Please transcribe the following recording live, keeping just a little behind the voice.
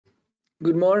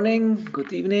Good morning,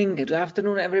 good evening, good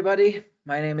afternoon, everybody.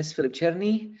 My name is Filip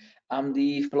Černý. I'm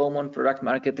the Flowmon Product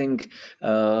Marketing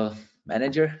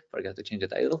Manager, forgot to change the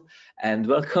title. And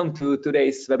welcome to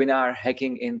today's webinar,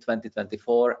 Hacking in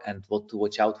 2024 and What to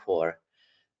Watch Out For.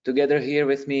 Together here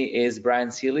with me is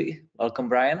Bryan Seely. Welcome,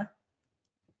 Bryan.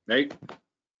 Hey.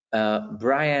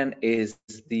 Bryan is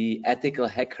the ethical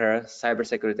hacker,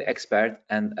 cybersecurity expert,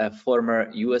 and a former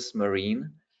US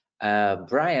Marine.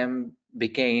 Bryan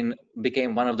became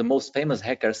one of the most famous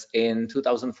hackers in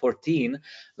 2014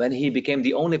 when he became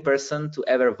the only person to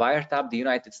ever wiretap the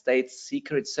United States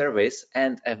Secret Service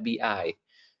and FBI.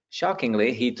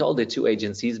 Shockingly, he told the two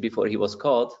agencies before he was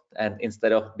caught, and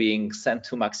instead of being sent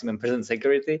to maximum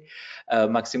security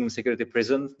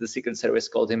prison, the Secret Service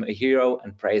called him a hero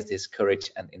and praised his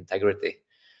courage and integrity.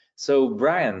 So,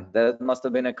 Bryan, that must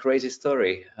have been a crazy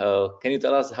story. Can you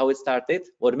tell us how it started?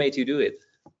 What made you do it?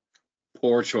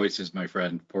 Poor choices, my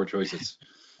friend. Poor choices.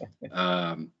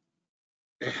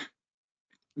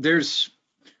 There's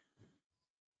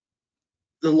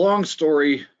the long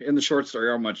story and the short story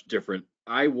are much different.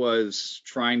 I was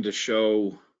trying to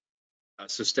show a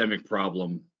systemic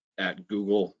problem at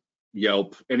Google,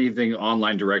 Yelp, anything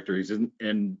online directories,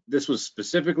 and this was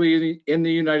specifically in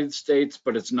the United States,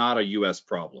 but it's not a US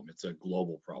problem. It's a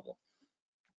global problem.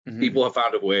 People have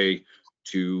found a way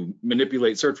to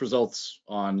manipulate search results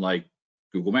on like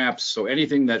Google Maps. So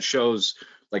anything that shows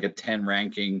like a 10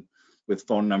 ranking with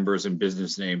phone numbers and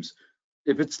business names,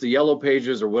 if it's the yellow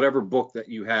pages or whatever book that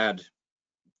you had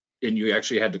and you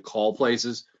actually had to call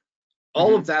places,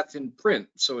 all of that's in print.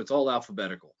 So it's all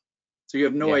alphabetical. So you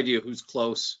have no idea who's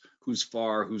close, who's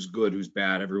far, who's good, who's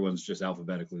bad. Everyone's just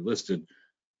alphabetically listed.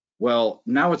 Well,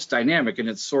 now it's dynamic and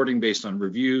it's sorting based on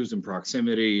reviews and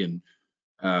proximity and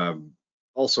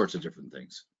all sorts of different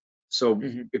things. So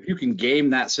if you can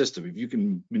game that system, if you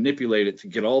can manipulate it to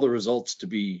get all the results to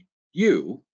be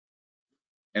you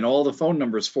and all the phone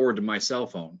numbers forward to my cell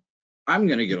phone, I'm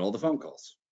going to get all the phone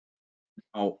calls.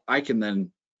 Oh, I can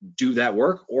then do that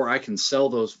work, or I can sell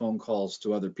those phone calls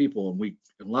to other people. And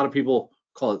a lot of people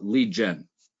call it lead gen.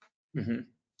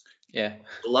 Yeah,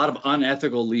 a lot of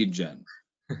unethical lead gen.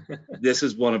 This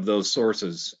is one of those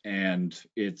sources, and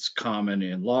it's common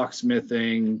in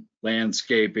locksmithing,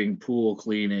 landscaping, pool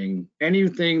cleaning,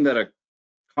 anything that a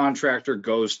contractor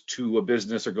goes to a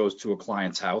business or goes to a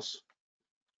client's house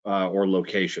or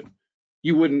location.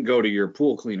 You wouldn't go to your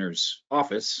pool cleaner's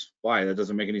office. Why? That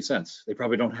doesn't make any sense. They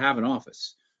probably don't have an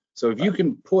office. So if you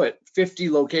can put 50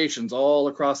 locations all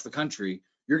across the country,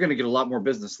 you're going to get a lot more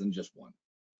business than just one.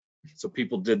 So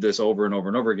people did this over and over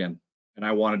and over again. And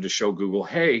I wanted to show Google,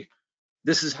 hey,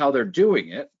 this is how they're doing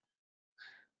it.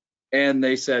 And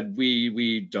they said,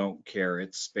 we don't care.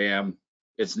 It's spam.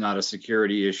 It's not a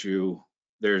security issue.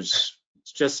 It's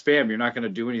just spam. You're not going to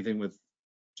do anything with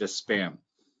just spam.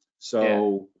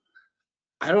 So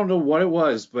I don't know what it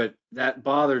was, but that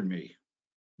bothered me.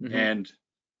 And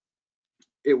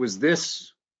it was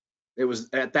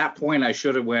at that point I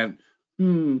should have went,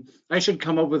 I should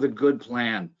come up with a good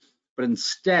plan. But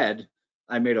instead,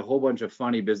 I made a whole bunch of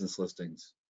funny business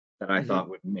listings that I thought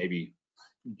would maybe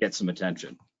get some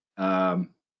attention. I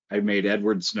made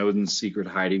Edward Snowden's secret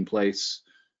hiding place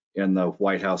in the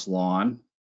White House lawn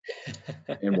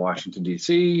in Washington,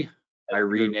 D.C. I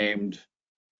renamed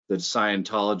the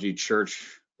Scientology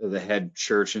church, the head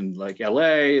church in like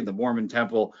LA, the Mormon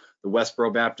temple, the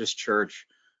Westboro Baptist Church.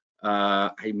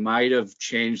 I might have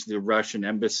changed the Russian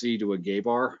embassy to a gay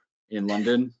bar in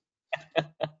London.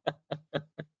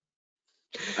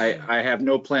 I have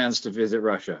no plans to visit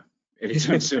Russia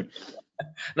anytime soon.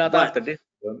 Not after this.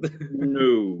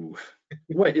 No.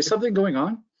 What, is something going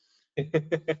on?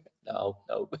 No.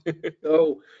 Oh,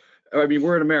 I mean,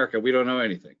 we're in America. We don't know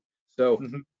anything. So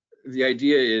the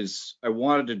idea is I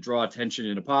wanted to draw attention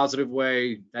in a positive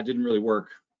way. That didn't really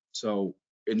work. So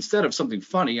instead of something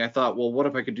funny, I thought, well, what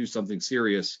if I could do something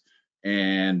serious?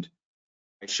 And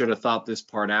I should have thought this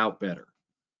part out better.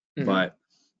 But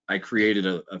I created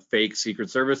a fake Secret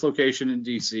Service location in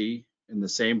DC in the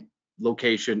same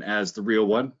location as the real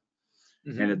one,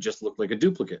 and it just looked like a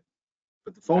duplicate.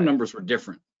 But the phone numbers were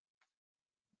different.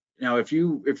 Now, if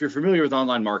you're familiar with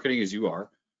online marketing, as you are,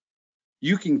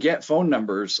 you can get phone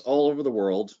numbers all over the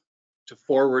world to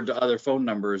forward to other phone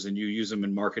numbers, and you use them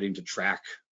in marketing to track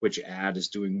which ad is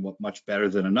doing much better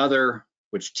than another,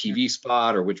 which TV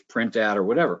spot or which print ad or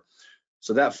whatever.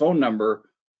 So that phone number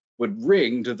would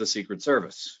ring to the Secret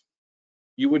Service.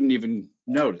 You wouldn't even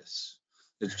notice.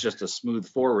 It's just a smooth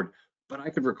forward, but I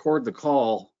could record the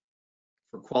call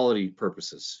for quality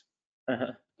purposes.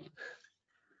 That's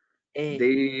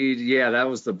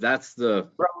the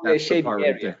part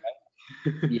right there.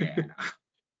 Yeah,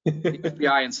 the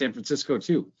FBI in San Francisco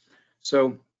too.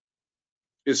 So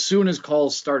as soon as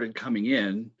calls started coming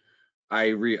in,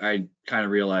 I kind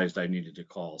of realized I needed to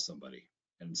call somebody,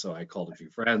 and so I called a few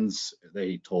friends.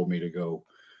 They told me to go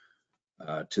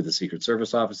to the Secret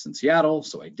Service office in Seattle,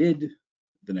 so I did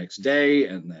the next day,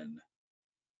 and then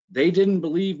they didn't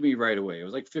believe me right away. It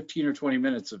was like 15 or 20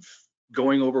 minutes of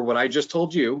going over what I just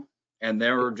told you, and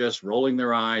they were just rolling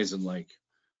their eyes and like,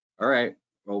 all right,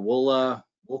 well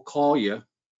we'll call you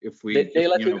if we They if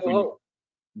let you you know if go we need. home.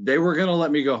 They were gonna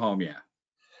let me go home, yeah.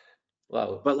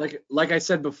 Wow. But like I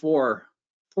said before,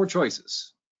 poor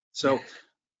choices. So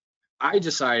I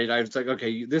decided, I was like,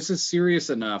 okay, this is serious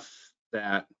enough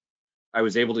that I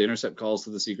was able to intercept calls to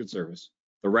the Secret Service.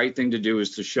 The right thing to do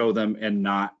is to show them and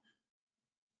not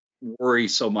worry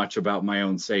so much about my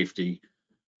own safety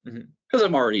Mhm. because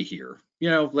I'm already here. You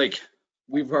know, like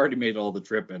we've already made all the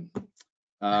trip, and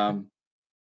um,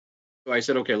 so I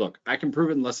said, okay, look, I can prove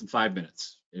it in less than 5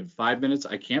 minutes. In 5 minutes,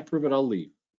 I can't prove it, I'll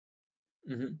leave.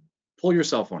 Mhm. Pull your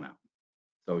cell phone out.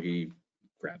 So he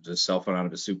grabs his cell phone out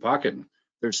of his suit pocket. And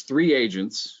there's three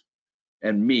agents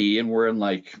and me, and we're in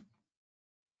like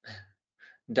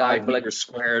Dark five black. meters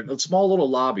squared, a small little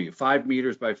lobby, 5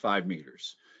 meters by 5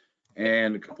 meters,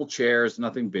 and a couple chairs,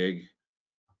 nothing big.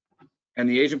 And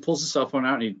the agent pulls his cell phone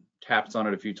out and he taps on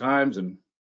it a few times. And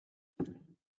I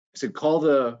said, call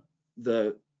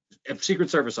the Secret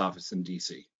Service office in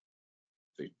DC.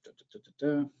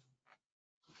 So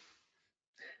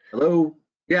hello?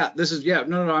 Yeah, this is, yeah,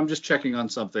 no, I'm just checking on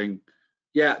something.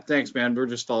 Yeah, thanks, man. We're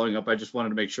just following up. I just wanted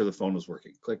to make sure the phone was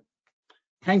working. Click.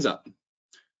 Hangs up.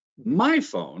 My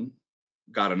phone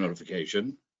got a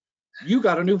notification. You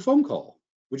got a new phone call.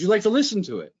 Would you like to listen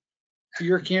to it? To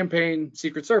your campaign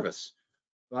Secret Service?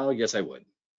 Well, yes, I would.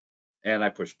 And I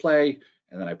pushed play,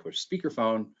 and then I pushed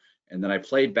speakerphone, and then I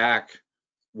played back.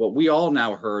 What we all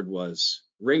now heard was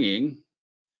ringing,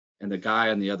 and the guy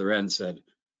on the other end said,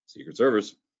 Secret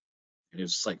Service. And it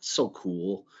was like so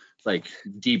cool, like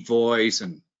deep voice.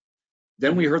 And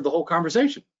then we Mhm. heard the whole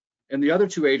conversation. And the other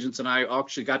two agents and I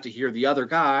actually got to hear the other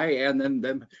guy and then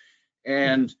them. Mhm.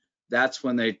 And that's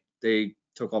when they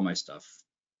took all my stuff.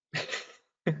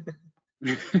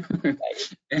 And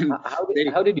they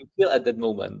How did you feel at that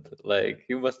moment? Like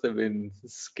you must have been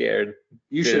scared.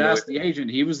 you should Didn't know ask the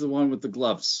agent. He was the one with the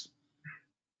gloves.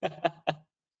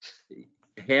 it.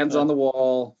 Hands Uh, on the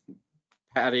wall,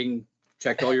 padding,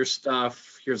 checked all your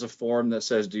stuff. Here's a form that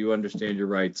says, do you understand your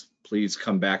rights? Please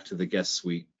come back to the guest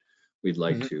suite. We'd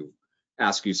like mhm. to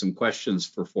ask you some questions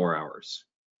for 4 hours.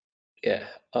 Yeah.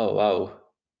 Oh wow.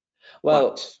 But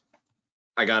Well,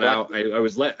 I got like. out. I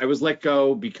was let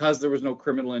go because there was no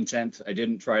criminal intent. I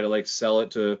didn't try to like sell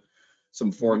it to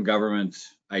some foreign Mhm. government.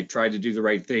 I tried to do the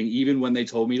right thing, even when they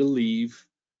told me to leave,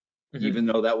 Mhm. even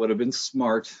though that would have been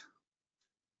smart.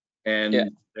 Yeah.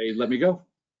 And they let me go.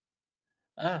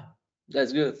 Ah,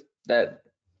 that's good.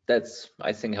 That's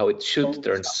I think how it should So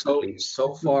turn out at so least.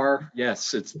 so far,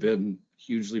 yes, it's been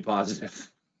hugely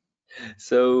positive.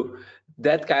 So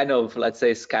that kind of, let's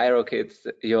say, skyrockets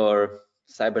your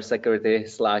cybersecurity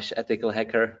slash ethical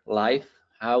hacker life.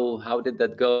 How did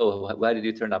that go? Why did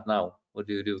you turn up now? What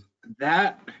do you do?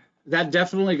 That that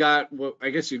definitely got what I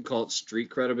guess you'd call it street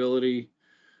credibility.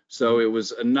 So Mhm. it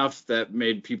was enough that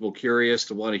made people curious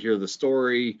to want to hear the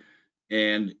story.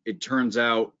 And it turns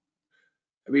out,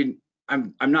 I mean,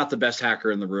 I'm not the best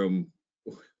hacker in the room.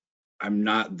 I'm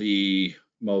not the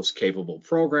most capable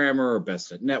programmer or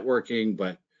best at networking,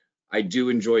 but I do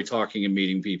enjoy talking and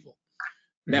meeting people,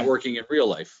 Mhm. networking in real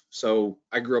life. So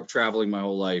I grew up traveling my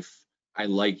whole life. I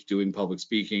like doing public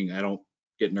speaking. I don't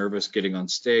get nervous getting on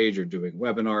stage or doing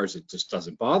webinars. It just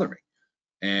doesn't bother me.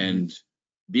 Mhm. And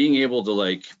being able to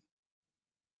like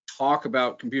talk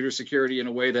about computer security in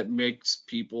a way that makes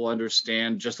people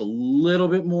understand just a little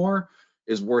bit more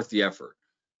is worth the effort,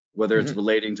 whether it's Mhm.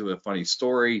 relating to a funny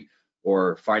story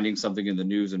or finding something in the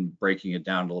news and breaking it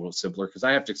down a little simpler, because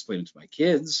I have to explain it to my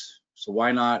kids. So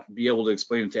why not be able to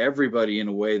explain it to everybody in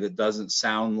a way that doesn't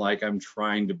sound like I'm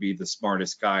trying to be the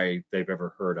smartest guy they've ever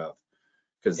heard of?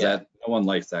 Because Yeah. that no one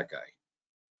likes that guy.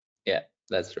 Yeah,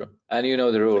 that's true. And you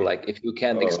know the rule, Like, like if you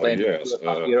can't oh explain it to yes, a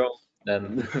 5-year-old,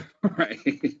 then right,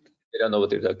 they don't know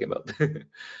what you're talking about.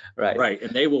 Right. right,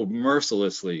 and they will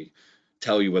mercilessly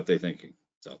tell you what they're thinking.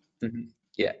 So Mhm.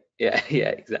 Yeah, yeah, yeah,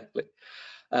 exactly.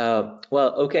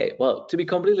 Well, okay. Well, to be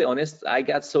completely honest, I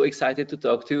got so excited to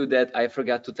talk to you that I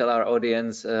forgot to tell our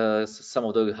audience some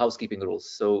of the housekeeping rules.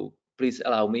 So please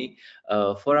allow me.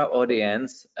 For our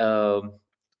audience,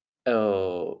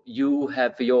 You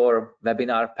have your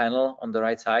webinar panel on the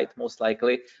right side, most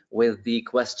likely, with the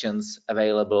questions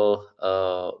available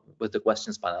with the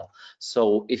questions panel.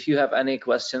 So if you have any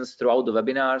questions throughout the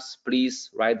webinars, please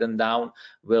write them down.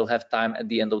 We'll have time at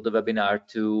the end of the webinar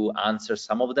to answer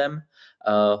some of them.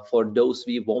 For those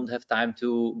we won't have time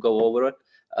to go over it,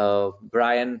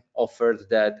 Bryan offered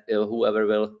that whoever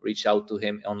will reach out to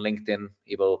him on LinkedIn,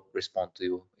 he will respond to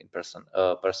you in person,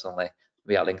 personally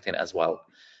via LinkedIn as well.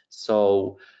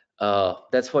 So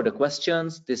that's for the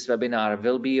questions. This webinar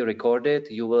will be recorded.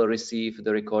 You will receive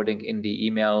the recording in the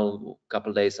email a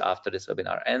couple days after this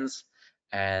webinar ends,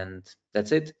 and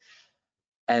that's it.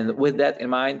 And with that in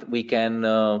mind, we can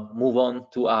move on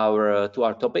to our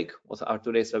topic, what are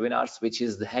today's webinars, which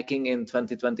is the hacking in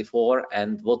 2024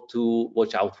 and what to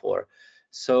watch out for.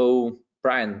 So,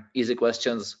 Bryan, easy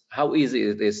questions. How easy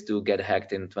it is to get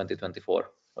hacked in 2024?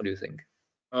 What do you think?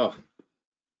 Oh,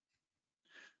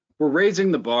 we're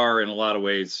raising the bar in a lot of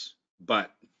ways, but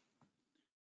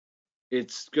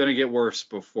it's going to get worse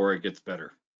before it gets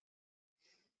better.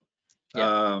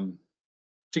 Yeah.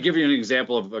 To give you an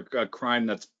example of a crime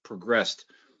that's progressed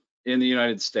in the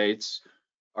United States,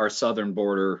 our southern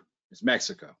border is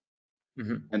Mexico.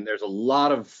 And there's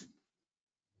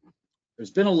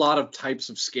been a lot of types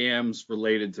of scams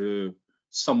related to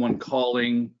someone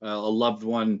calling a loved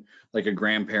one, like a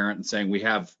grandparent, and saying, we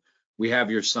have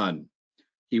your son.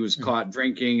 He was caught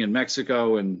drinking in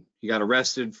Mexico and he got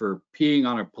arrested for peeing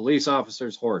on a police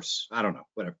officer's horse. I don't know,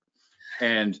 whatever.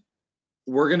 And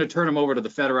we're going to turn him over to the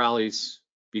federales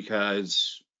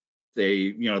because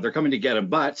they're coming to get him.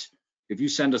 But if you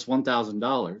send us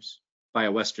 $1,000 via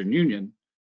Western Union,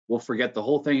 we'll forget the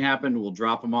whole thing happened. We'll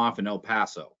drop him off in El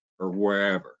Paso or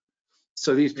wherever.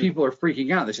 So these people are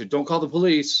freaking out. They said, don't call the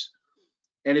police.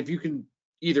 And if you can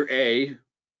either A,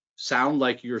 sound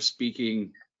like you're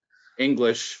speaking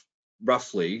English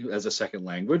roughly as a second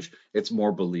language, it's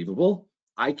more believable.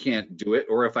 I can't do it,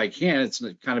 or if I can, it's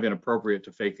kind of inappropriate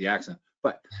to fake the accent.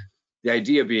 But the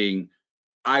idea being,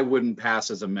 I wouldn't pass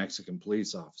as a Mexican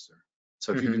police officer.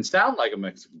 So if you can sound like a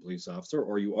Mexican police officer,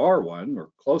 or you are one, or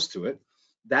close to it,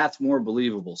 that's more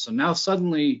believable. So now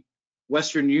suddenly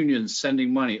Western Union's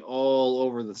sending money all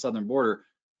over the southern border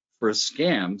for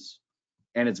scams,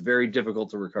 and it's very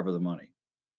difficult to recover the money.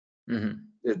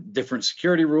 Different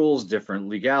security rules, different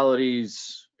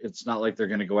legalities. It's not like they're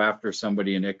going to go after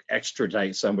somebody and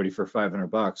extradite somebody for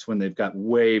 $500 when they've got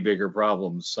way bigger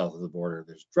problems south of the border.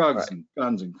 There's drugs and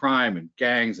guns and crime and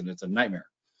gangs, and it's a nightmare.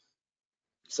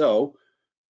 So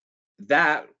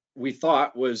that we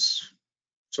thought was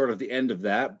sort of the end of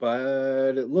that,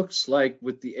 but it looks like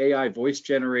with the AI voice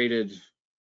generated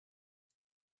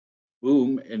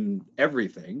boom and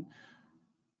everything,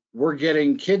 we're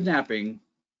getting kidnapping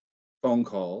phone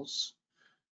calls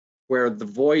where the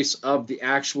voice of the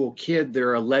actual kid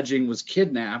they're alleging was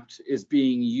kidnapped is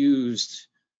being used.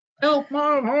 Help,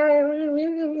 mom!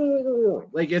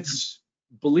 Like, it's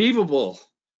believable.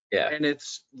 Yeah. And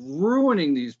it's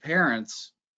ruining these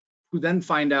parents who then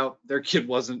find out their kid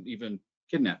wasn't even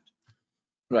kidnapped.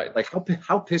 Right. Like,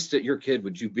 how pissed at your kid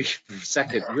would you be for a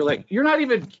second? You're like, you're not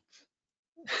even.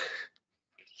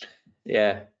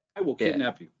 Yeah. I will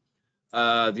kidnap you.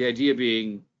 The idea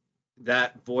being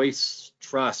that voice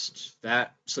trust,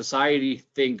 that society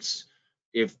thinks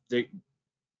if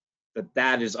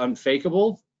that is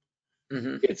unfakeable,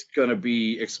 it's going to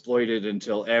be exploited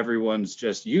until everyone's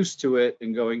just used to it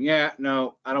and going, yeah,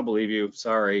 no, I don't believe you,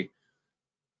 sorry.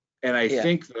 And I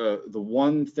think the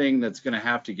one thing that's going to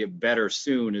have to get better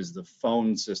soon is the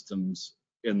phone systems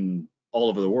in all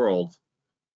over the world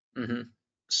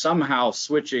somehow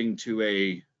switching to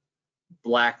a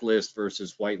blacklist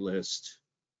versus whitelist.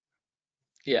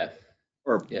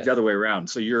 Or the other way around.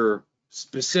 So you're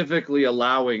specifically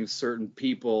allowing certain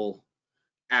people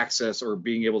access or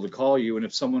being able to call you. And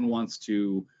if someone wants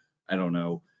to, I don't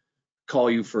know, call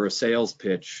you for a sales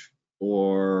pitch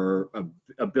or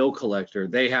a bill collector,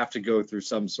 they have to go through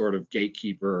some sort of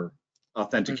gatekeeper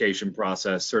authentication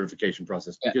process, certification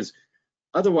process, because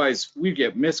otherwise we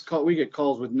get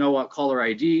calls with no caller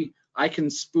ID. I can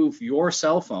spoof your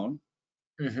cell phone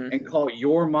and call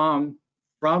your mom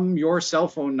from your cell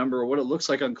phone number or what it looks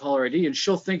like on caller ID, and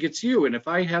she'll think it's you. And if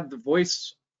I have the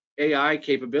voice AI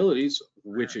capabilities,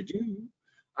 which I do,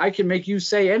 I can make you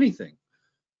say anything.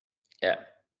 Yeah,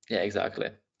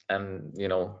 exactly. And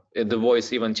the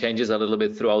voice even changes a little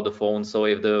bit throughout the phone. So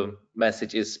if the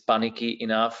message is panicky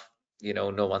enough,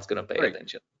 no one's gonna pay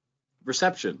attention.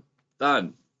 Reception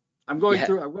done. I'm going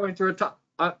through a top.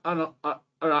 Like,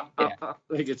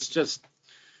 it's just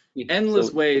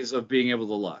endless ways of being able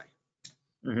to lie.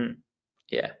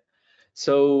 Yeah.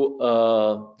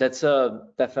 So that's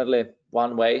definitely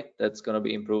one way that's going to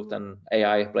be improved, and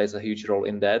AI plays a huge role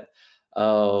in that.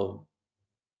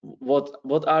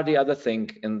 What are the other thing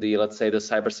in the, let's say, the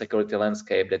cybersecurity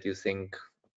landscape that you think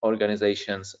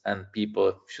organizations and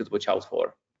people should watch out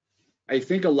for? I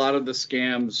think a lot of the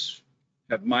scams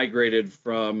have migrated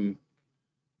from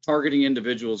targeting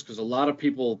individuals because a lot of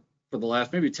people for the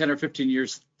last maybe 10 or 15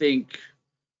 years think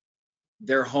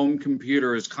their home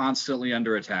computer is constantly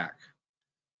under attack.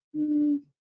 So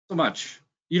much.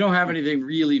 You don't have anything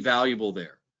really valuable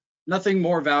there. Nothing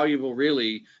more valuable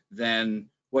really than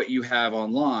what you have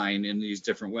online in these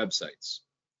different websites.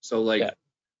 So like Yeah.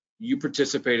 you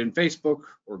participate in Facebook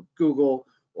or Google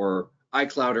or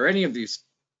iCloud or any of these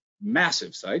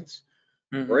massive sites,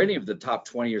 or any of the top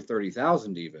 20 or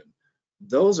 30,000 even,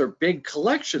 those are big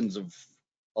collections of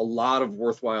a lot of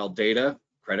worthwhile data,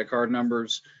 credit card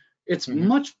numbers. It's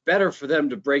much better for them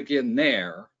to break in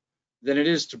there than it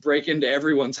is to break into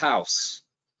everyone's house.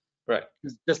 Right.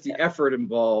 It's just the effort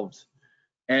involved,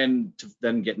 and to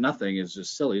then get nothing is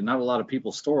just silly. Not a lot of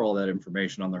people store all that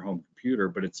information on their home computer,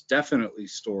 but it's definitely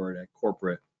stored at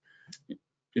corporate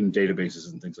in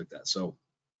databases and things like that. So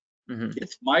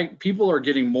it's people are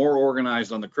getting more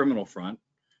organized on the criminal front.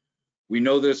 We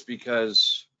know this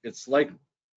because it's like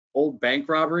old bank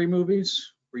robbery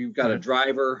movies where you've got a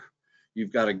driver,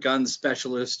 you've got a gun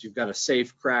specialist, you've got a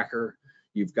safe cracker,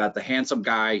 you've got the handsome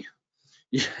guy,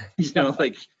 you know,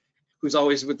 like who's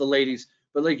always with the ladies.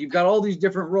 But like you've got all these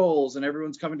different roles and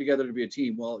everyone's coming together to be a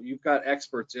team. Well, you've got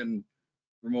experts in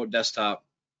remote desktop,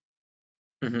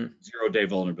 0-day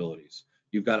vulnerabilities.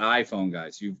 You've got iPhone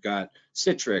guys, you've got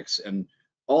Citrix, and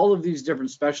all of these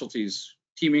different specialties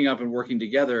teaming up and working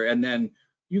together. And then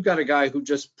you've got a guy who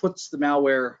just puts the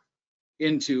malware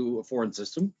into a foreign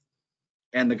system,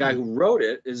 and the guy who wrote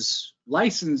it is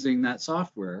licensing that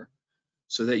software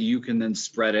so that you can then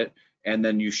spread it and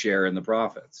then you share in the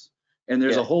profits. And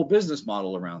there's a whole business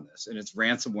model around this, and it's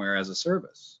ransomware as a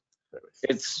service.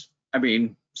 It's, I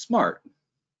mean, smart.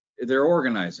 They're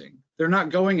organizing. They're not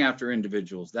going after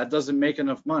individuals. That doesn't make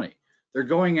enough money. They're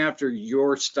going after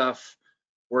your stuff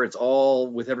where it's all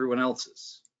with everyone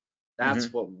else's.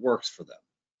 That's what works for them.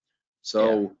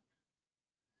 So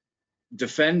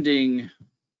defending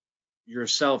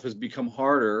yourself has become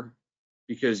harder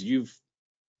because you've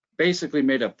basically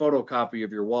made a photocopy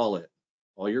of your wallet,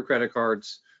 all your credit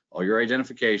cards, all your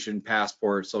identification,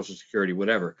 passport, social security,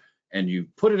 whatever, and you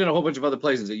put it in a whole bunch of other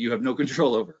places that you have no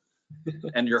control over.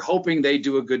 And you're hoping they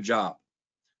do a good job.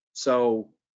 So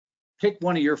pick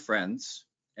one of your friends,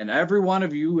 and every one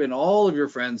of you and all of your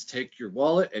friends take your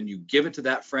wallet and you give it to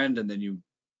that friend, and then you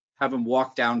have him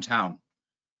walk downtown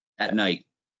at night.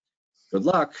 Good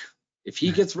luck. If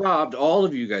he gets robbed, all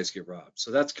of you guys get robbed.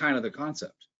 So that's kind of the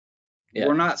concept.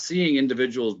 We're not seeing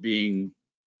individuals being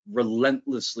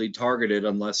relentlessly targeted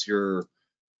unless you're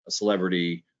a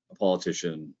celebrity, a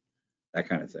politician, that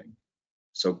kind of thing.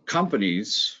 So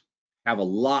companies have a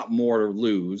lot more to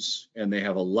lose, and they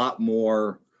have a lot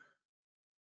more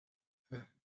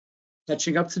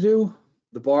catching up to do.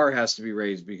 The bar has to be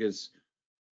raised because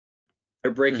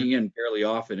they're breaking in fairly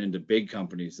often into big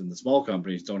companies, and the small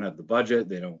companies don't have the budget.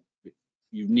 They don't.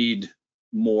 You need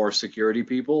more security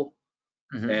people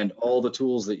and all the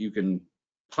tools that you can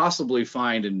possibly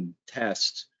find and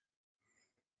test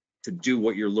to do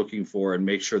what you're looking for and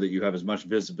make sure that you have as much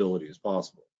visibility as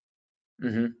possible.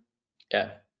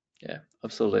 Yeah,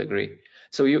 absolutely agree.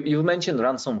 So you mentioned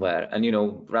ransomware, and you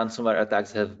know, ransomware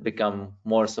attacks have become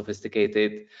more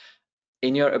sophisticated.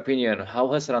 In your opinion,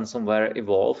 how has ransomware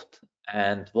evolved,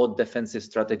 and what defensive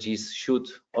strategies should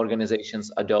organizations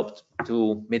adopt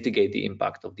to mitigate the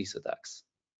impact of these attacks?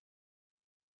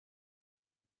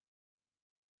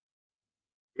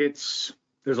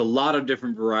 There's a lot of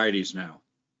different varieties now.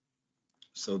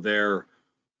 So they're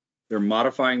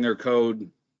modifying their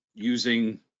code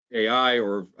using AI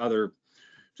or other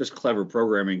just clever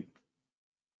programming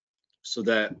so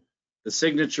that the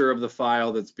signature of the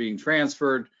file that's being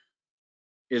transferred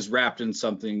is wrapped in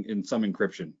some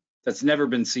encryption that's never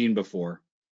been seen before,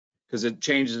 because it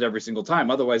changes every single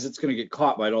time. Otherwise, it's going to get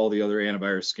caught by all the other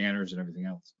antivirus scanners and everything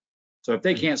else. So if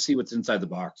they can't see what's inside the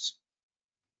box,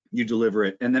 you deliver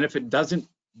it. And then if it doesn't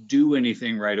do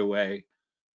anything right away,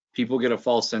 people get a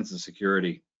false sense of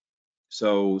security.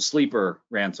 So sleeper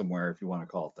ransomware, if you want to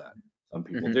call it that. Some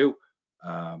people do.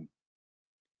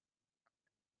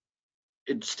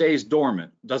 It stays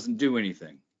dormant, doesn't do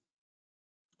anything.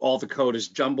 All the code is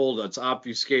jumbled, it's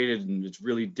obfuscated, and it's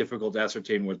really difficult to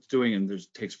ascertain what it's doing. And it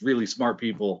takes really smart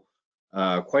people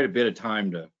quite a bit of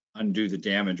time to undo the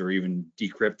damage or even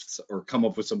decrypt or come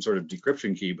up with some sort of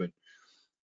decryption key. But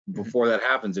before that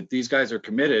happens. If these guys are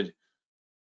committed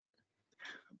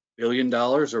 $1 billion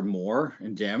or more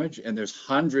in damage, and there's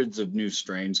hundreds of new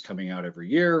strains coming out every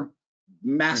year,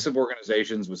 massive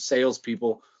organizations with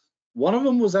salespeople. One of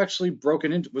them was actually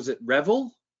broken into, was it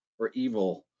Revel or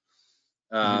Evil?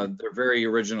 They're very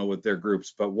original with their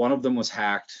groups, but one of them was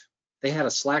hacked. They had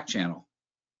a Slack channel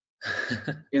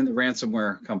in the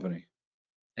ransomware company,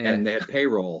 and they had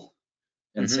payroll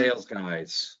and sales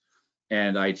guys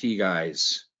and IT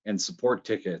guys and support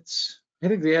tickets. I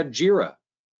think they had Jira.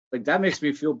 Like, that makes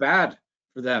me feel bad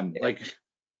for them. Like,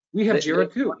 we have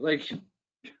Jira too. Like,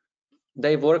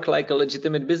 they work like a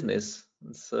legitimate business.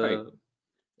 It's, right.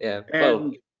 Yeah. And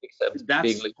well, except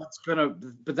that's being what's gonna.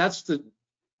 But that's the.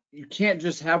 You can't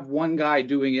just have one guy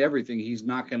doing everything. He's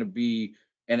not going to be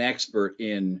an expert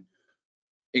in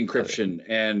encryption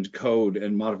and code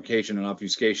and modification and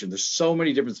obfuscation. There's so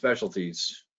many different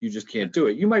specialties. You just can't do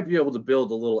it. You might be able to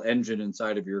build a little engine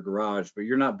inside of your garage, but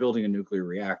you're not building a nuclear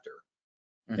reactor.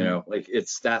 You know, like,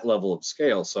 it's that level of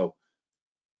scale. So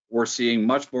we're seeing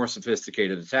much more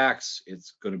sophisticated attacks.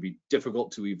 It's going to be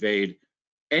difficult to evade.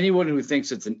 Anyone who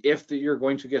thinks it's an if that you're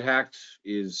going to get hacked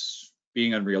is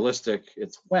being unrealistic.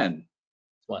 It's when.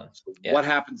 So what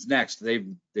happens next? They've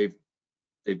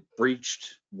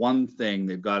breached one thing.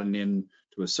 They've gotten in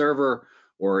to a server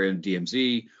or in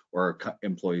DMZ or an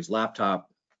employee's laptop.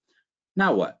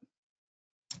 Now what?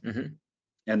 And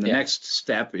the next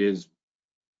step is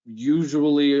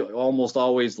usually, almost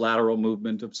always, lateral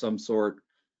movement of some sort,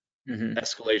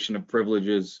 escalation of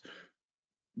privileges,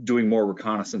 doing more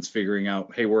reconnaissance, figuring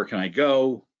out, hey, where can I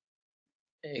go?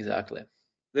 Exactly.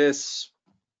 This,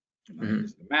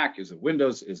 is it Mac? Is it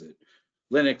Windows? Is it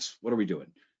Linux? What are we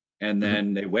doing? And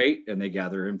then they wait and they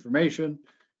gather information.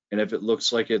 And if it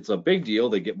looks like it's a big deal,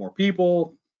 they get more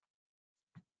people.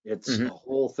 It's a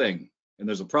whole thing. And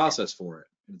there's a process for it.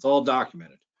 It's all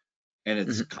documented. And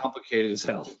it's complicated as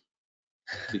hell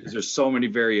because there's so many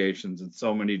variations and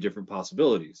so many different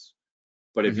possibilities.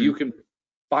 But if you can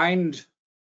find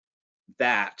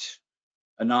that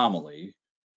anomaly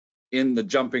in the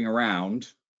jumping around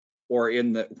or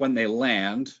in the when they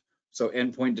land, so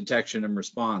endpoint detection and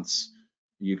response,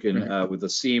 you can with a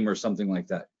seam or something like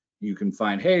that, you can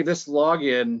find, hey, this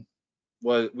login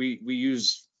was, we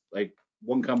use, like,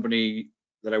 one company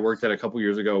that I worked at a couple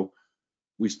years ago,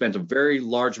 we spent a very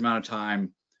large amount of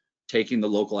time taking the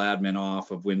local admin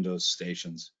off of Windows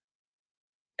stations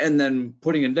and then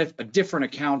putting a different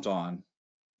account on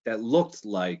that looked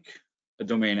like a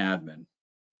domain admin.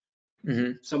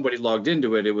 Somebody logged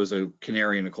into it. It was a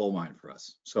canary in a coal mine for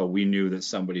us. So we knew that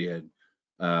somebody had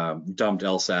dumped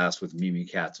LSAS with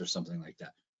Mimikatz or something like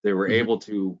that. They were able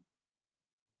to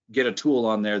get a tool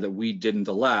on there that we didn't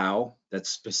allow, that's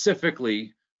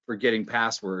specifically for getting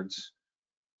passwords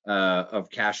of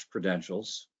cached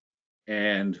credentials.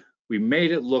 And we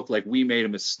made it look like we made a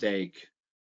mistake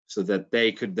so that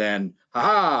they could then,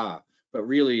 but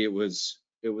really it was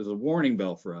a warning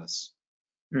bell for us.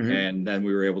 And then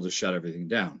we were able to shut everything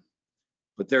down.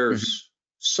 But there's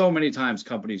so many times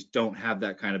companies don't have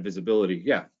that kind of visibility.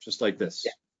 Yeah, just like this.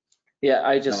 Yeah,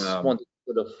 I just wanted to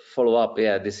sort of follow up.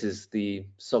 Yeah, this is the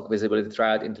SOC visibility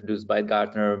triad introduced by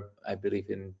Gartner, I believe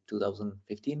in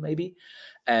 2015 maybe.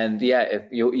 And yeah, if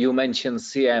you mentioned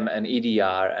CM and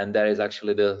EDR, and there is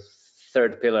actually the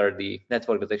third pillar, the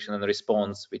network detection and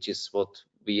response, which is what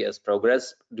we as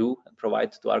Progress do and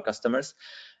provide to our customers.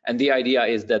 And the idea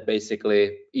is that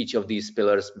basically each of these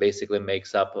pillars basically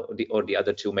makes up, the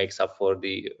other two makes up for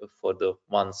the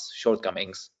one's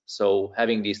shortcomings. So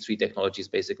having these three technologies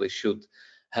basically should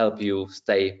help you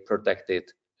stay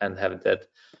protected and have that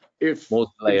if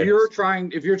you're trying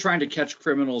to catch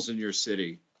criminals in your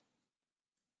city,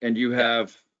 and you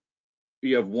have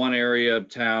one area of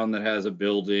town that has a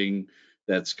building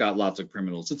that's got lots of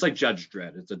criminals. It's like Judge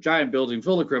Dredd. It's a giant building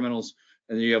full of criminals,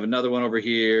 and then you have another one over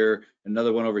here,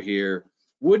 another one over here.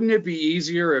 Wouldn't it be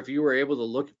easier if you were able to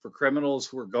look for criminals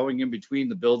who are going in between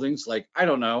the buildings, like, I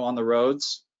don't know, on the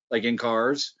roads, like in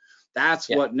cars? That's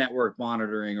what network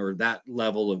monitoring, or that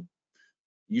level of,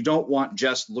 you don't want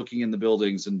just looking in the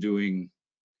buildings and doing,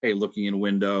 hey, looking in a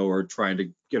window or trying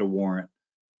to get a warrant,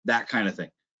 that kind of thing.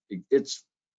 It's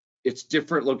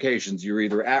different locations. You're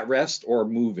either at rest or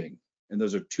moving, and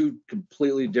those are two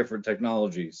completely different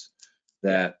technologies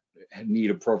that need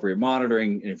appropriate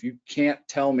monitoring. And if you can't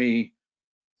tell me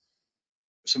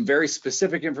some very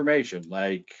specific information,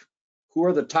 like who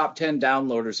are the top 10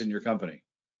 downloaders in your company,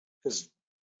 because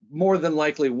more than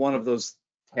likely one of those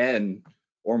 10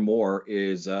 or more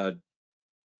is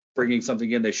bringing something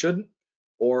in they shouldn't,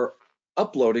 or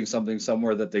uploading something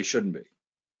somewhere that they shouldn't be.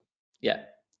 Yeah,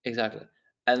 exactly.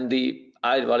 And the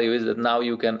added value is that now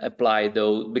you can apply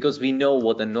those, because we know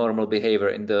what the normal behavior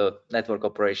in the network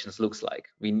operations looks like.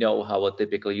 We know how a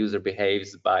typical user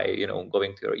behaves by,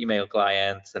 going to your email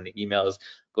client, sending emails,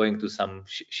 going to some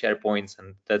SharePoints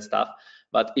and that stuff.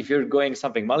 But if you're going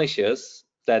something malicious,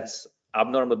 that's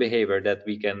abnormal behavior that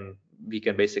we can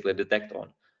basically detect on.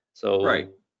 Right.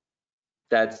 So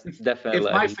that's If definitely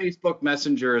a my huge. Facebook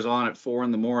Messenger is on at 4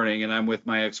 in the morning and I'm with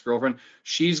my ex-girlfriend,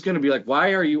 she's going to be like,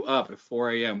 "Why are you up at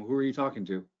 4 a.m.? Who are you talking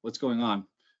to? What's going on?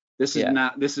 This is Yeah.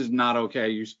 not okay.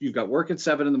 You've got work at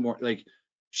 7 in the morning." Like,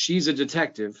 she's a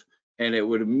detective, and it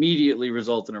would immediately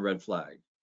result in a red flag.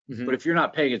 But if you're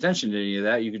not paying attention to any of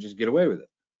that, you could just get away with it.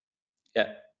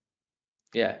 Yeah.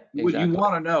 Yeah, What you exactly.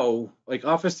 want to know, like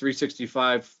Office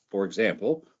 365, for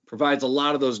example, provides a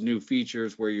lot of those new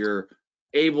features where you're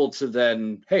able to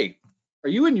then, hey, are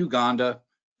you in Uganda?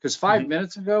 Because 5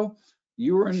 minutes ago,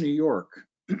 you were in New York.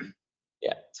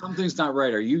 Yeah. Something's not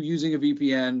right. Are you using a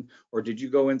VPN, or did you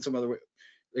go in some other way?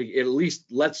 Like, it at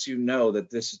least lets you know that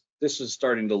this is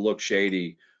starting to look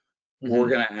shady. We're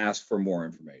going to ask for more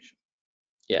information.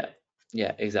 Yeah.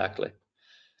 Yeah, exactly.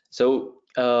 So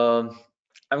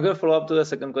I'm going to follow up to the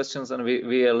second questions, and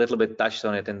we a little bit touched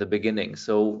on it in the beginning.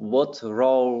 So what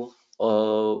role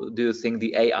do you think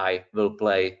the AI will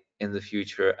play in the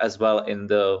future, as well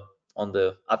on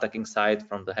the attacking side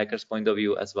from the hacker's point of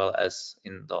view, as well as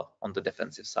on the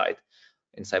defensive side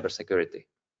in cybersecurity?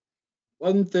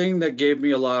 One thing that gave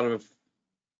me a lot of,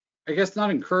 I guess,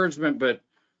 not encouragement, but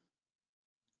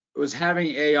it was having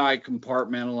AI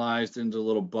compartmentalized into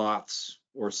little bots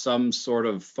or some sort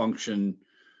of function,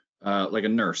 like a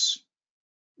nurse.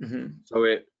 So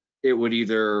it would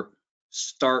either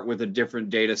start with a different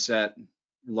data set,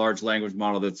 large language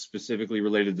model that's specifically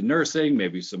related to nursing,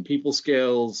 maybe some people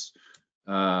skills.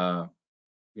 Uh,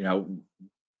 you know,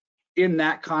 in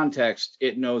that context,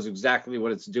 it knows exactly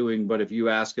what it's doing. But if you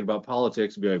ask it about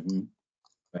politics, it'd be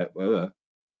like,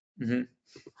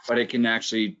 but it can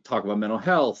actually talk about mental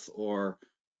health or,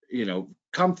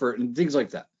 comfort and things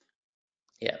like that.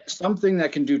 Yeah. Something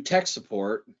that can do tech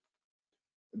support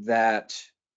that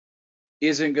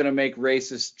isn't going to make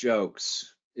racist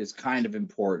jokes is kind of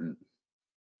important,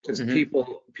 because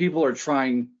people are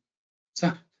trying.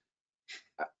 So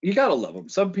you gotta love them.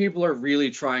 Some people are really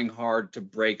trying hard to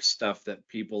break stuff that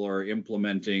people are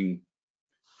implementing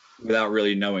without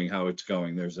really knowing how it's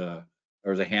going. There was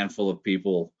a handful of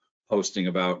people posting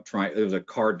about trying. There was a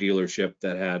car dealership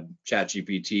that had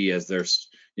ChatGPT as their,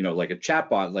 like a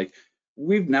chatbot. Like,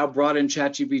 we've now brought in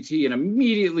ChatGPT, and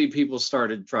immediately people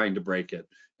started trying to break it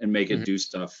and make it do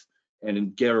stuff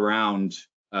and get around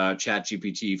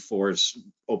ChatGPT force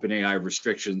OpenAI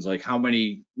restrictions, like how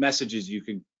many messages you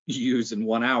can use in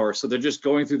 1 hour. So they're just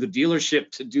going through the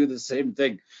dealership to do the same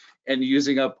thing and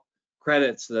using up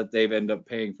credits that they've ended up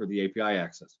paying for the API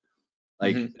access.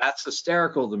 Like, that's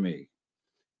hysterical to me.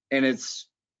 And it's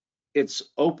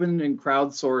open and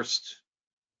crowdsourced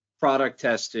product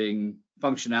testing,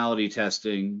 functionality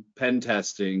testing, pen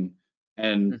testing,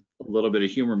 and a little bit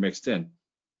of humor mixed in.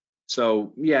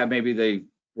 So yeah, maybe they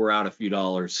were out a few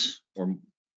dollars or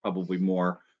probably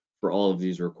more for all of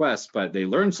these requests, but they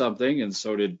learned something, and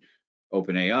so did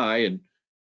OpenAI. And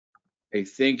I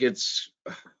think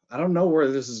I don't know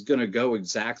where this is going to go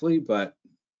exactly, but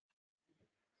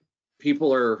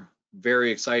people are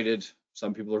very excited.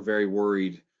 Some people are very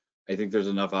worried. I think there's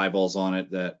enough eyeballs on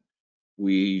it that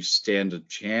we stand a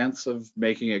chance of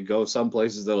making it go some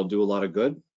places that'll do a lot of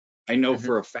good. I know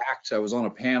for a fact, I was on a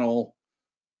panel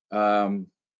 2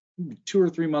 or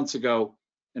 3 months ago,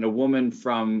 and a woman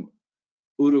from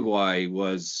Uruguay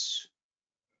was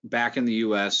back in the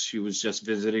US. She was just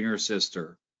visiting her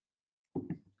sister,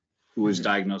 who was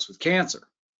diagnosed with cancer.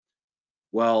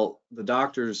 Well, the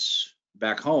doctors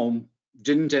back home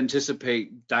didn't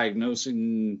anticipate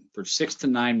diagnosing for 6 to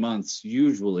 9 months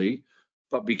usually,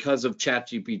 but because of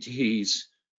ChatGPT's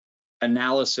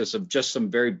analysis of just some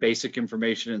very basic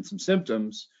information and some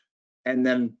symptoms, and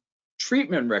then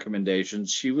treatment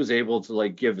recommendations, she was able to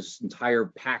give this entire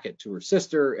packet to her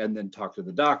sister and then talk to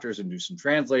the doctors and do some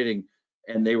translating.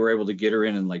 And they were able to get her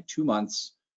in like 2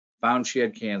 months, found she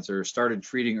had cancer, started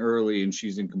treating early, and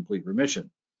she's in complete remission.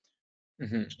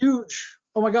 Huge.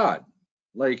 Oh my God.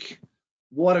 Like,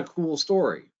 what a cool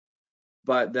story.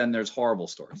 But then there's horrible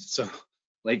stories. So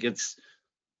it's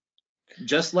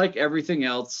just like everything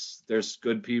else, there's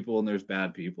good people and there's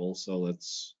bad people. So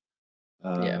let's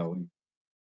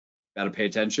got to pay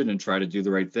attention and try to do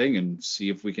the right thing and see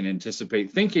if we can anticipate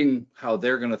thinking how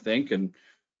they're going to think and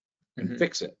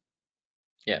fix it.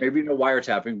 Yeah. Maybe no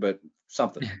wiretapping, but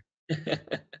something.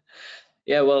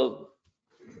 Yeah, well,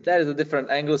 there is a different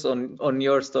angles on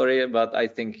your story, but I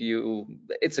think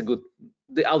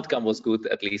the outcome was good,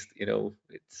 at least,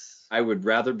 it's. I would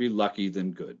rather be lucky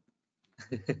than good.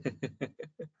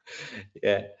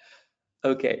 Yeah.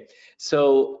 Okay.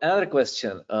 So another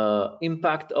question,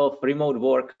 impact of remote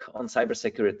work on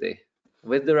cybersecurity.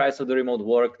 With the rise of the remote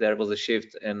work, there was a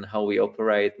shift in how we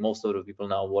operate. Most of the people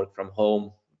now work from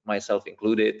home, myself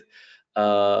included.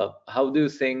 How do you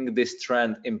think this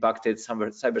trend impacted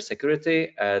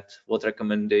cybersecurity, and what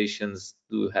recommendations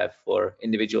do you have for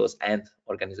individuals and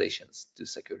organizations to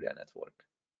secure their network?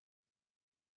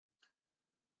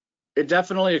 It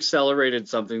definitely accelerated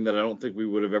something that I don't think we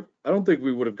would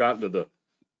have gotten to the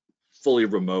fully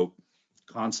remote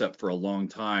concept for a long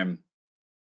time.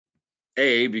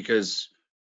 Because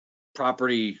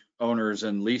property owners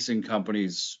and leasing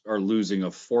companies are losing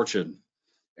a fortune,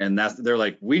 and they're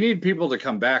like, we need people to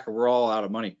come back or we're all out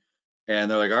of money. And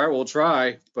they're like, all right, we'll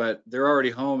try, but they're already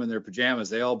home in their pajamas.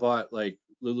 They all bought like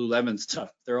Lululemon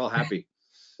stuff. They're all happy.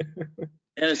 And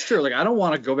it's true. Like, I don't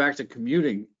want to go back to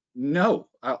commuting. No,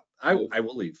 I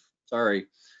will leave. Sorry.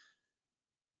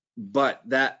 But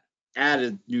that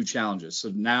added new challenges. So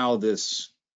now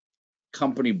this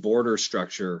company border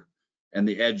structure and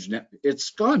the edge net, it's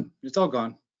gone. It's all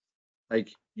gone.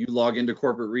 Like, you log into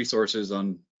corporate resources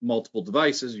on multiple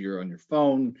devices, you're on your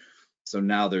phone. So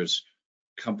now there's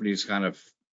companies kind of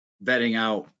vetting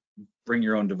out bring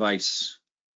your own device,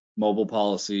 mobile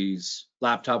policies,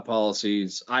 laptop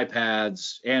policies,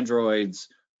 iPads, Androids.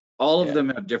 All of them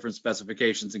have different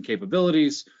specifications and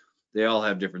capabilities. They all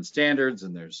have different standards,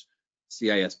 and there's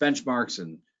CIS benchmarks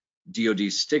and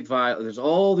DoD stick file. There's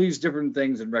all these different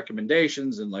things and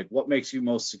recommendations and like what makes you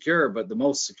most secure. But the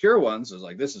most secure ones is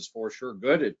like, this is for sure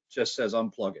good. It just says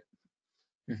unplug it.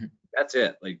 Mm-hmm. That's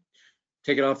it. Like,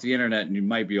 take it off the internet and you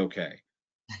might be okay.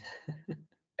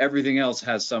 Everything else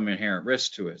has some inherent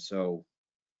risk to it. So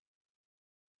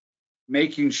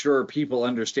making sure people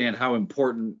understand how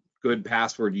important good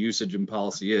password usage and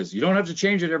policy is. You don't have to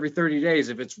change it every 30 days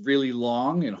if it's really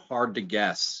long and hard to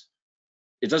guess.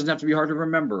 It doesn't have to be hard to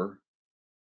remember.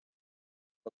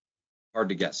 Hard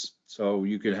to guess. So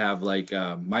you could have like,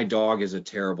 my dog is a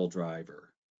terrible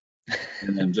driver,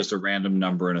 and then just a random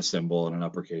number and a symbol and an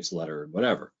uppercase letter and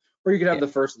whatever. Or you could have the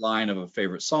first line of a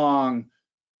favorite song,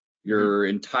 your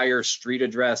entire street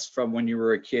address from when you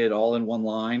were a kid, all in one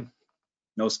line,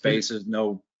 no spaces,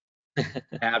 no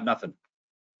tab, nothing.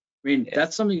 I mean,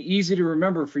 that's something easy to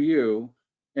remember for you,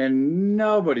 and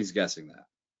nobody's guessing that.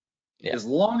 As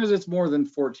long as it's more than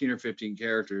 14 or 15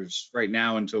 characters right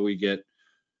now, until we get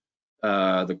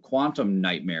the quantum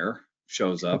nightmare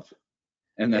shows up,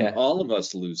 and then all of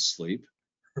us lose sleep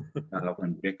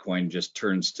when Bitcoin just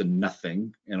turns to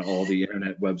nothing and all the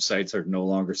internet websites are no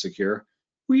longer secure.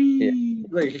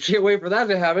 Like, I can't wait for that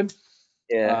to happen.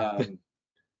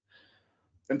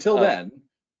 Until then,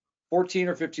 14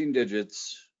 or 15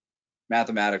 digits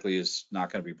mathematically is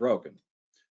not going to be broken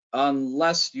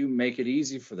unless you make it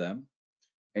easy for them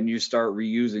and you start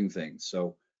reusing things.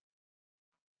 So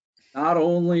not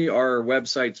only are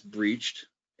websites breached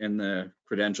and the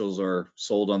credentials are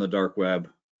sold on the dark web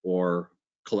or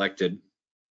collected,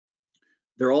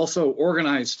 they're also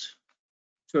organized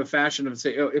to a fashion of,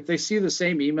 say, if they see the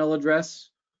same email address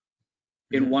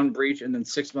in one breach and then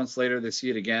 6 months later they see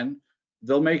it again,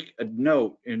 they'll make a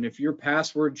note. And if your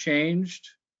password changed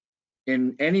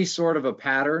in any sort of a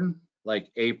pattern, like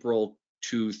April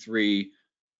 23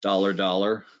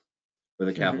 $, with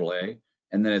a capital A,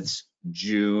 and then it's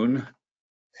June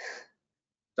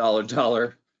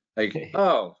 $, like,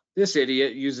 oh, this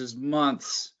idiot uses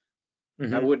months.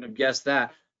 I wouldn't have guessed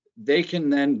that. They can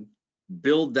then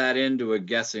build that into a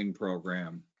guessing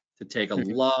program to take a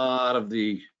lot of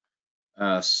the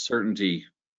certainty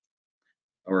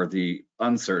or the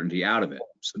uncertainty out of it.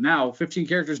 So now 15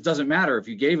 characters doesn't matter if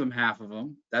you gave them half of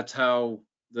them. That's how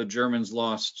the Germans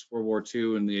lost World War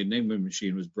II and the Enigma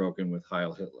machine was broken with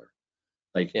Heil Hitler.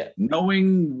 Like,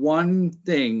 knowing one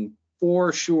thing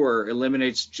for sure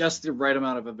eliminates just the right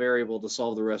amount of a variable to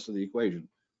solve the rest of the equation.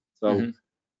 So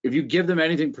if you give them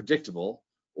anything predictable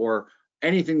or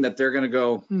anything that they're going to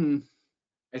go,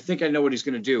 I think I know what he's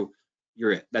going to do,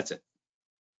 you're it. That's it.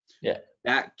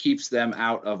 That keeps them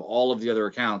out of all of the other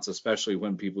accounts, especially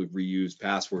when people reuse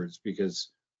passwords, because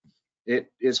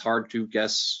it is hard to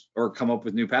guess or come up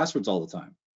with new passwords all the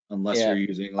time, unless you're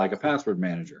using like a password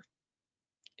manager.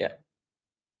 Yeah,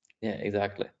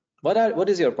 exactly. What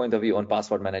is your point of view on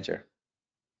password manager?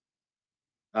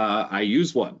 I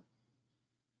use one.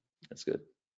 That's good.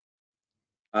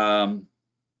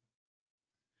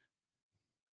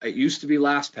 It used to be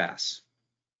LastPass.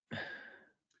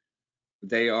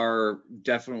 They are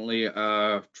definitely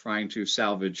trying to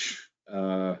salvage.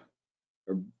 They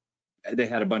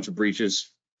had a bunch of breaches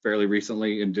fairly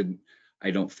recently, and didn't.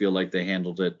 I don't feel like they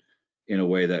handled it in a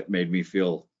way that made me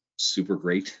feel super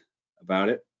great about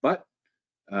it. But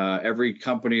every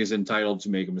company is entitled to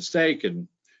make a mistake and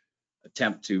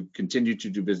attempt to continue to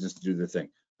do business, to do their thing.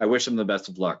 I wish them the best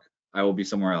of luck. I will be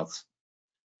somewhere else.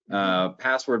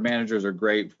 Password managers are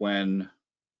great when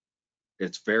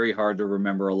it's very hard to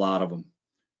remember a lot of them.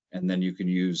 And then you can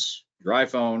use your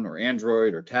iPhone or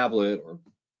Android or tablet or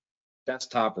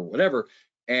desktop or whatever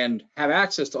and have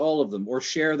access to all of them, or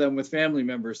share them with family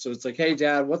members. So it's like, hey,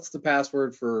 Dad, what's the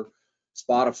password for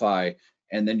Spotify?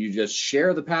 And then you just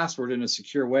share the password in a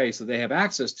secure way so they have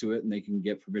access to it and they can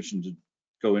get permission to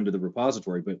go into the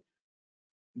repository. But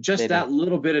just that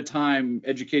little bit of time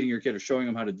educating your kid or showing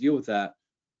them how to deal with that,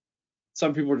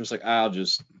 some people are just like, I'll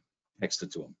just text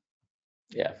it to them.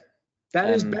 Yeah. That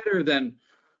is better than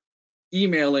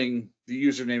emailing the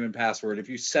username and password. If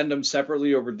you send them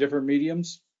separately over different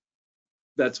mediums,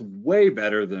 that's way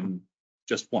better than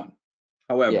just one.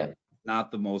 However,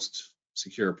 not the most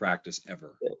secure practice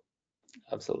ever. Yeah,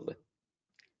 absolutely.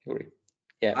 Agree.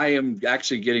 Yeah. I am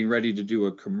actually getting ready to do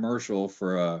a commercial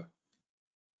for a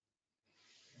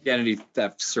identity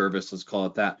theft service, let's call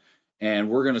it that. And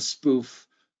we're going to spoof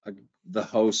the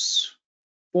host's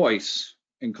voice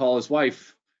and call his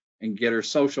wife and get her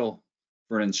social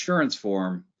for an insurance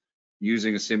form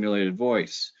using a simulated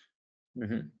voice.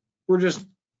 We're just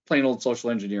plain old social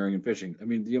engineering and phishing. I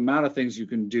mean, the amount of things you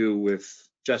can do with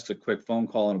just a quick phone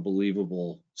call and a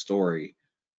believable story,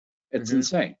 it's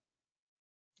insane.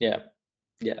 Yeah,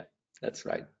 that's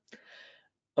right.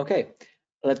 Okay,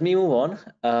 let me move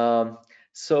on.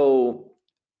 So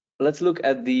let's look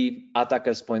at the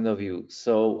attacker's point of view.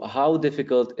 So how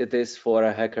difficult it is for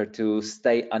a hacker to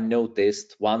stay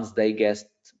unnoticed once they get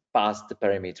past the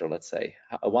perimeter, let's say.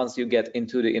 Once you get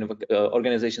into the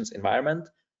organization's environment,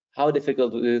 how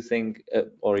difficult do you think,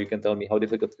 or you can tell me how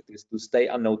difficult it is to stay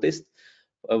unnoticed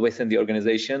within the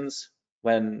organizations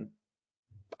when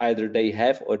either they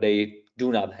have or they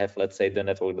do not have, let's say, the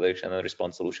network detection and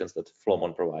response solutions that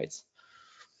Flowmon provides?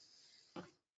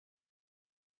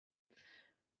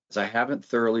 As I haven't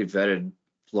thoroughly vetted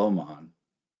Flowmon,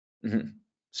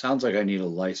 sounds like I need a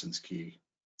license key,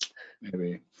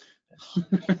 maybe.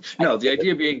 No, the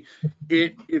idea being,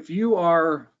 if you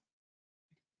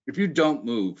don't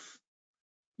move,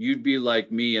 you'd be like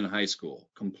me in high school,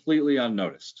 completely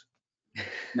unnoticed.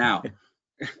 Now,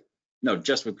 no,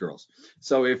 just with girls.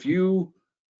 So if you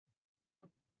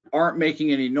aren't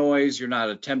making any noise, you're not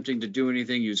attempting to do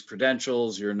anything, use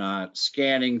credentials, you're not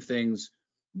scanning things,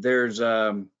 there's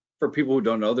for people who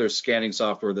don't know, there's scanning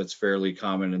software that's fairly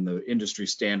common, and the industry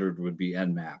standard would be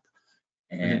Nmap.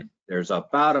 And there's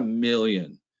about 1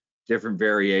 million different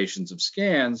variations of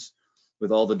scans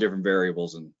with all the different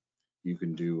variables, and you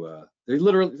can do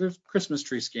there's Christmas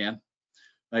tree scan.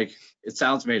 Like, it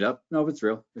sounds made up. No, it's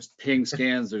real. There's ping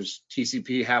scans, there's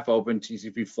TCP half open,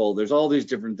 TCP full. There's all these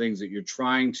different things that you're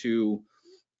trying to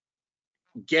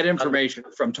get information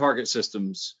from target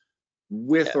systems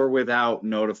with or without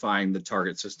notifying the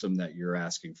target system that you're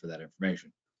asking for that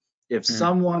information. If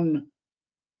someone,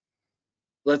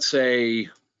 let's say,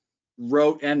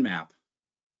 wrote Nmap,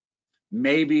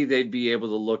 maybe they'd be able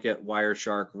to look at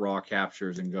Wireshark raw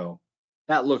captures and go,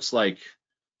 that looks like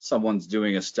someone's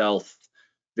doing a stealth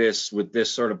this with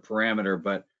this sort of parameter,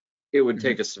 but it would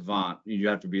take a savant. You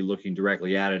have to be looking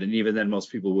directly at it, and even then most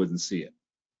people wouldn't see it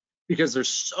because there's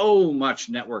so much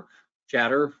network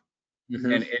chatter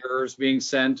and errors being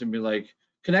sent, and be like,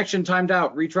 connection timed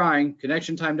out, retrying,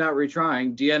 connection timed out,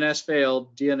 retrying, DNS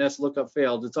failed, DNS lookup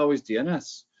failed. It's always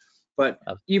DNS. But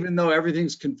even though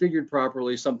everything's configured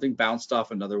properly, something bounced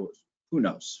off another. Who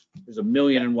knows? There's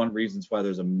 1,000,001 reasons why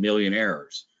there's 1,000,000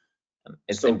 errors.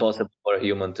 It's impossible for a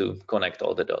human to connect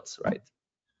all the dots, right?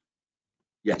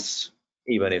 Yes.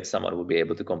 Even if someone would be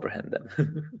able to comprehend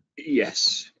them.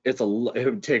 Yes, it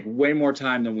would take way more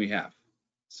time than we have.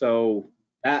 So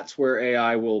that's where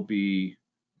AI will be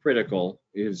critical,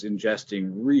 is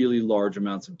ingesting really large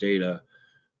amounts of data.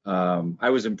 I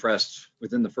was impressed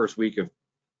within the first week of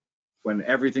when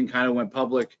everything kind of went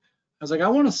public. I was like, I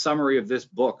want a summary of this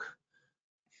book,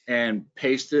 and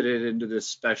pasted it into this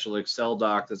special Excel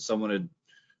doc that someone had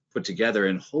put together,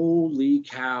 and holy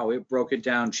cow, it broke it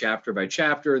down chapter by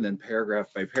chapter and then paragraph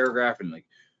by paragraph, and like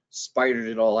spidered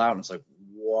it all out. And it's like,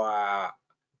 wow,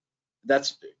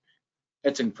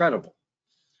 it's incredible.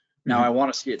 Now I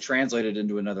want to see it translated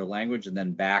into another language and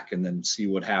then back, and then see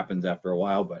what happens after a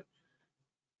while. But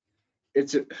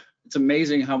it's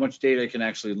amazing how much data it can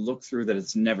actually look through that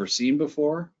it's never seen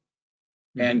before,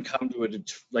 and come to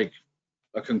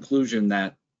a conclusion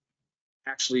that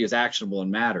actually is actionable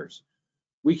and matters.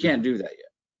 We can't do that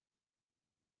yet.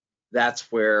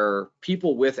 That's where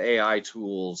people with AI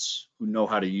tools who know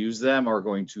how to use them are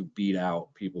going to beat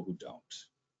out people who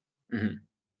don't.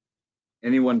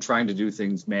 Anyone trying to do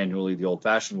things manually the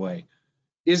old-fashioned way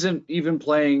isn't even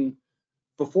playing.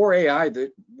 Before AI,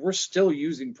 that we're still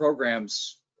using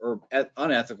programs, or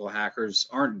unethical hackers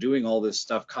aren't doing all this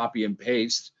stuff copy and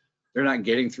paste. They're not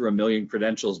getting through a million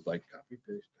credentials like copy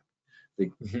paste.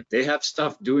 They have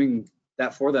stuff doing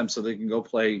that for them so they can go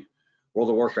play World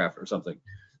of Warcraft or something.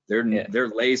 They're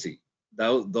lazy.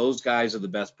 Those guys are the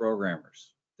best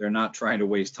programmers. They're not trying to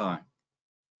waste time.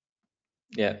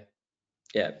 Yeah,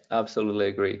 absolutely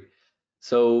agree.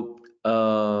 So,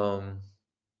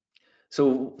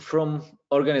 so from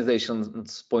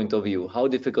organizations' point of view, how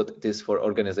difficult it is for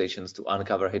organizations to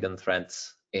uncover hidden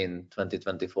threats in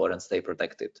 2024 and stay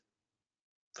protected,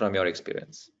 from your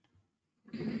experience?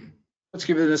 Let's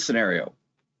give it a scenario.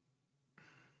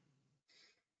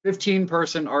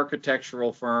 15-person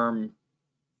architectural firm,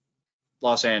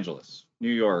 Los Angeles,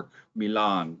 New York,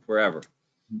 Milan, wherever.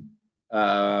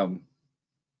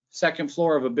 Second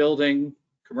floor of a building,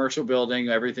 commercial building,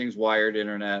 everything's wired,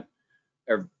 internet.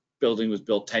 Our building was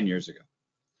built 10 years ago.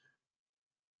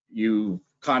 You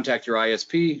contact your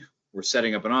ISP, we're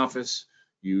setting up an office,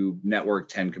 you network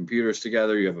 10 computers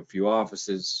together, you have a few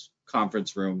offices,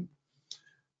 conference room,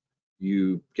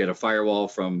 you get a firewall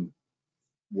from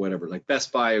whatever, like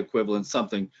Best Buy equivalent,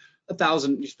 something,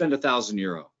 you spend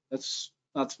 €1,000. That's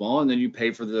not small. And then you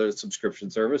pay for the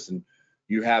subscription service, and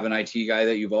you have an IT guy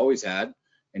that you've always had,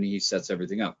 and he sets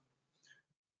everything up.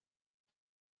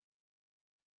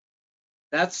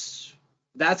 That's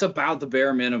about the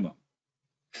bare minimum.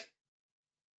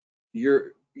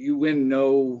 You win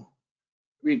no,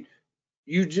 I mean,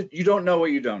 you don't know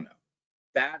what you don't know.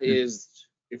 That is,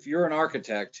 if you're an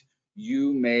architect,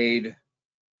 you made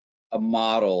a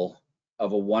model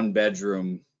of a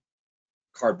 1-bedroom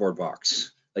cardboard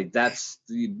box. Like, that's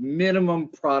the minimum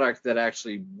product that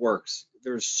actually works.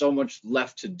 There's so much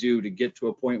left to do to get to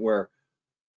a point where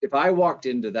if I walked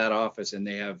into that office and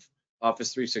they have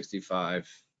Office 365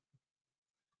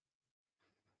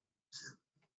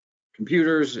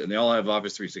 computers and they all have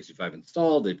Office 365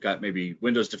 installed, they've got maybe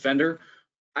Windows Defender,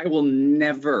 I will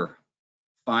never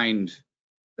find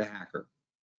the hacker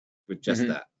with just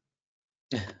that.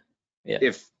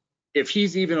 If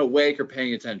he's even awake or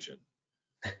paying attention.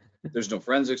 There's no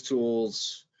forensics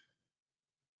tools.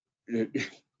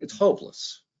 It's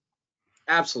hopeless.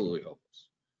 Absolutely hopeless.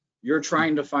 You're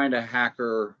trying to find a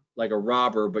hacker like a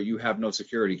robber, but you have no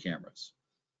security cameras.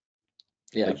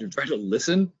 Yeah. Like, you're trying to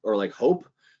listen or like hope.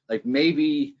 Like,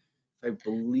 maybe, I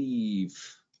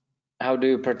believe. How do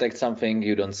you protect something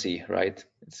you don't see, right?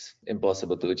 It's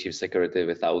impossible to achieve security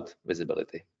without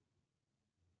visibility.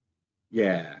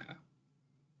 Yeah.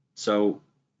 So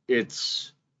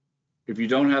it's, if you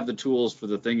don't have the tools for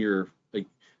the thing you're like,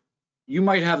 you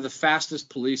might have the fastest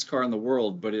police car in the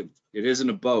world, but it isn't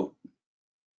a boat.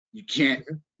 You can't,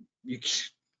 you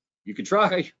can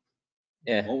try.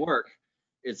 Yeah. It won't work.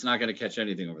 It's not going to catch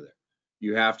anything over there.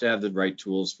 You have to have the right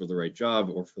tools for the right job,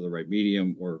 or for the right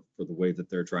medium, or for the way that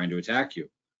they're trying to attack you.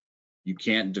 You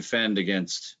can't defend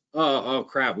against, oh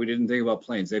crap, we didn't think about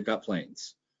planes. They've got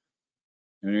planes.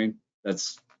 You know what I mean?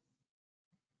 That's.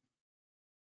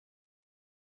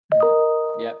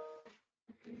 Yeah,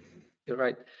 you're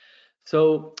right.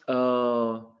 So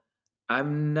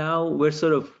we're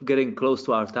sort of getting close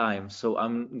to our time. So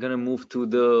I'm gonna move to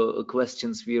the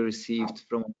questions we received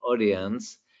from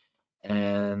audience.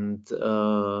 And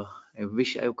I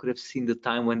wish I could have seen the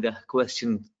time when the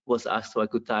question was asked so I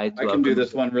could tie it to I can do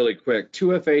this one really quick.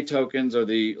 2FA tokens are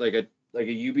like a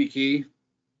YubiKey.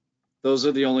 Those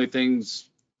are the only things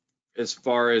as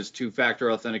far as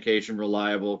two-factor authentication,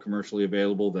 reliable, commercially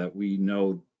available, that we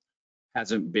know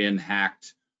hasn't been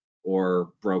hacked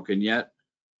or broken yet.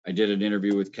 I did an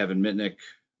interview with Kevin Mitnick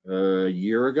a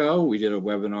year ago. We did a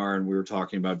webinar and we were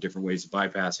talking about different ways of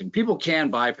bypassing. People can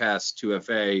bypass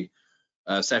 2FA,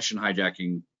 session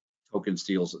hijacking, token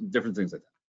steals, different things like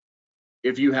that.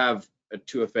 If you have a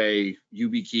 2FA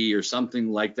YubiKey or something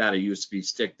like that, a USB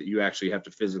stick that you actually have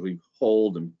to physically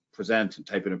hold and present and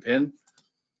type in a PIN,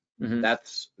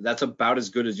 that's about as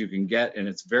good as you can get, and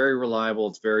it's very reliable.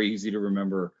 It's very easy to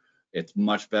remember. It's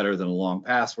much better than a long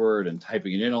password and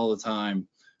typing it in all the time.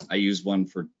 I use one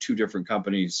for 2 different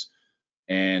companies,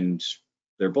 and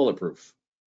they're bulletproof.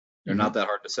 They're not that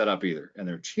hard to set up either, and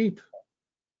they're cheap.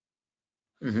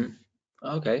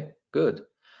 Okay, good.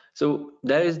 So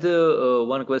there is the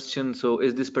one question. So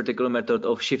is this particular method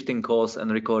of shifting calls and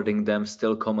recording them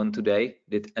still common today?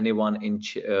 Did anyone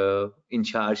in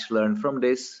charge learn from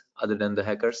this other than the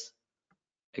hackers?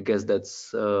 I guess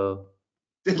that's Did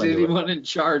when you were. anyone in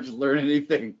charge learn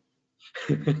anything?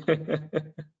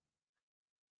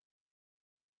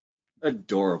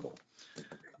 Adorable.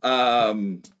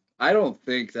 I don't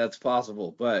think that's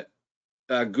possible, but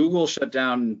Google shut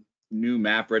down new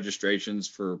map registrations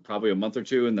for probably a month or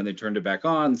two, and then they turned it back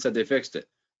on and said they fixed it.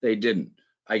 They didn't.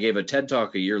 I gave a TED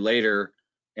talk a year later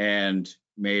and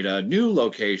made a new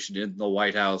location in the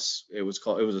White House. It was a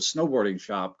snowboarding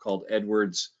shop called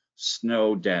Edwards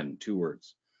Snow Den, 2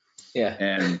 words. Yeah.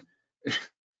 And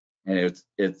it's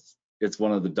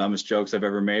one of the dumbest jokes I've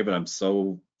ever made, but I'm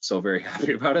so very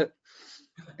happy about it.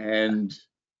 And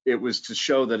it was to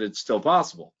show that it's still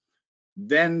possible.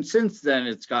 Then since then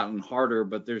it's gotten harder,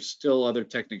 but there's still other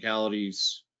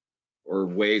technicalities or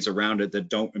ways around it that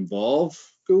don't involve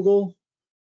Google,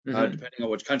 depending on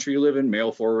which country you live in,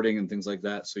 mail forwarding and things like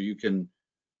that. So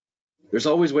there's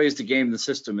always ways to game the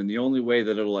system, and the only way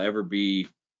that it'll ever be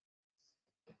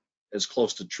as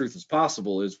close to truth as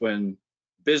possible is when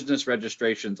business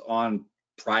registrations on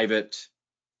private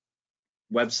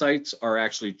websites are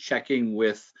actually checking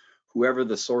with whoever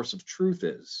the source of truth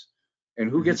is. And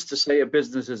who gets to say a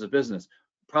business is a business?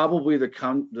 Probably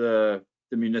the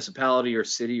municipality or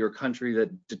city or country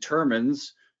that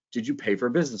determines, did you pay for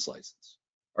a business license?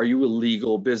 Are you a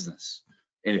legal business?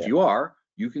 And if Yeah. you are,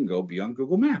 you can go be on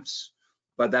Google Maps.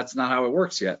 But that's not how it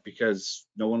works yet, because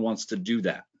no one wants to do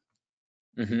that.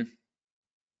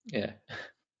 Yeah.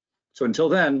 So until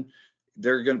then,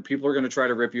 people are gonna try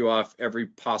to rip you off every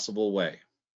possible way.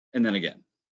 And then again.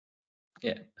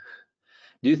 Yeah.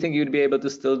 Do you think you'd be able to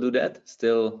still do that?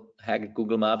 Still hack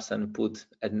Google Maps and put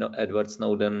Edward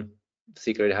Snowden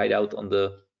secret hideout on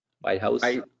the White House?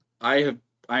 I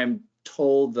am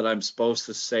told that I'm supposed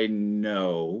to say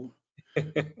no.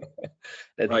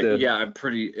 Yeah, I'm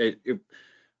pretty.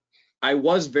 I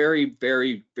was very,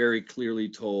 very, very clearly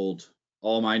told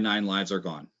all my 9 lives are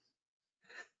gone,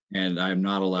 and I'm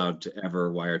not allowed to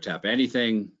ever wiretap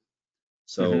anything.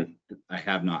 So I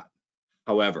have not.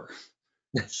 However,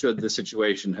 should the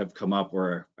situation have come up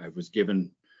where I was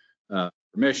given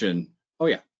permission, oh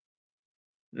yeah.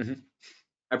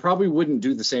 I probably wouldn't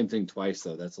do the same thing twice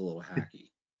though. That's a little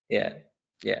hacky. Yeah.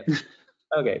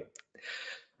 Okay.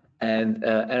 And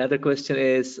another question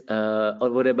is,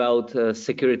 what about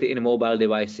security in mobile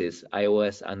devices,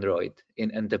 iOS, Android,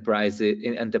 in enterprise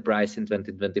in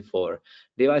 2024?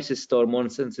 Devices store more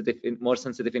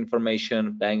sensitive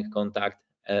information, bank contact,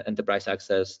 enterprise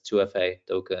access, 2FA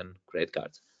token, credit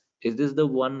cards. Is this the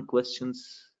one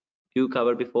questions you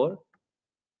covered before?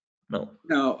 No.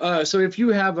 No. So if you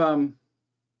have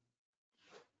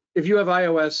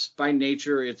iOS by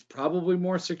nature, it's probably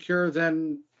more secure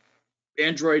than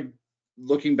Android.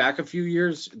 Looking back a few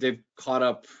years, they've caught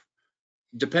up.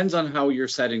 Depends on how your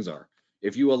settings are.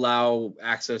 If you allow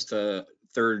access to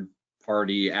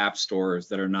third-party app stores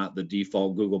that are not the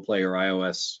default Google Play or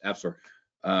iOS app store,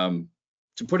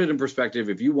 to put it in perspective,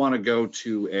 if you want to go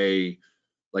to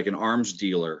an arms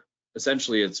dealer,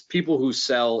 essentially it's people who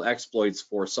sell exploits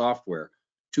for software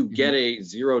to get a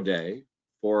 0-day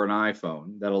for an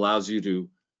iPhone that allows you to,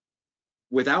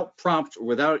 without prompt or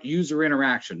without user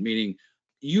interaction, meaning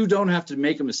you don't have to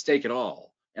make a mistake at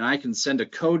all, and I can send a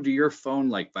code to your phone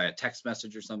like via text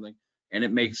message or something, and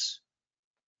it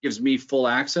gives me full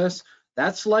access.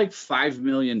 That's like $5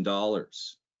 million.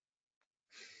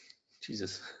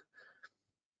 Jesus.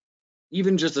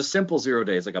 Even just a simple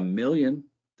 0-day is like $1 million.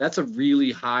 That's a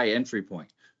really high entry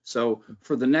point. So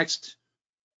for the next,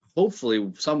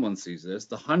 hopefully someone sees this,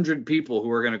 the 100 people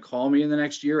who are going to call me in the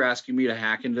next year asking me to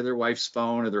hack into their wife's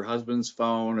phone or their husband's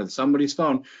phone or somebody's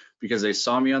phone because they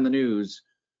saw me on the news.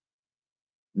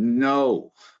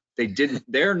 No, they didn't.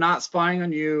 They're not spying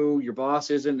on you. Your boss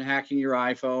isn't hacking your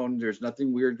iPhone. There's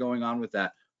nothing weird going on with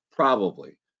that.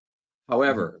 Probably.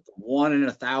 However, the 1 in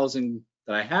 1,000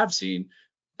 that I have seen,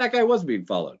 that guy was being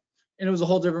followed, and it was a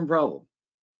whole different problem.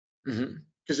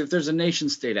 Because if there's a nation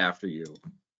state after you.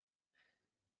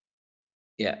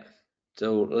 Yeah.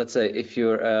 So let's say if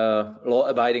you're a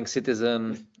law-abiding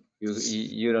citizen,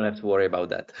 you don't have to worry about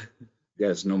that.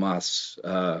 Yes, no más,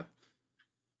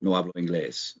 no hablo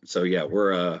inglés. So yeah,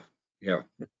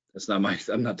 that's not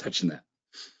I'm not touching that.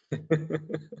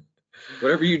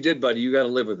 Whatever you did, buddy, you got to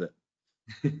live with it.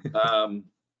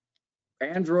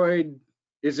 Android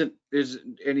isn't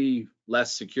any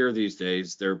less secure these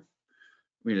days.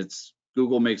 It's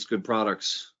Google makes good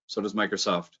products, so does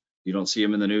Microsoft. You don't see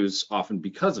them in the news often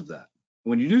because of that.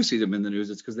 When you do see them in the news,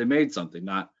 it's because they made something,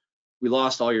 not we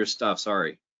lost all your stuff.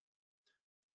 Sorry.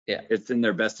 Yeah. It's in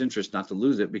their best interest not to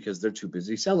lose it because they're too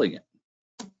busy selling it.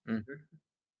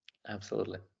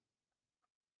 Absolutely.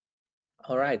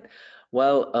 All right.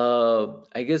 Well,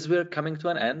 I guess we're coming to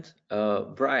an end.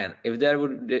 Bryan,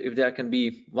 if there can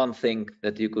be one thing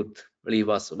that you could leave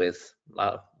us with,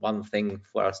 one thing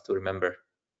for us to remember,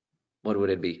 what would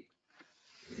it be?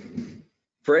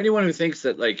 For anyone who thinks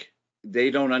that like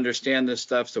they don't understand this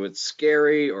stuff, so it's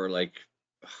scary, or like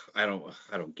I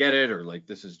don't get it, or like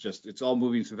this is just it's all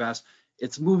moving too fast.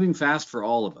 It's moving fast for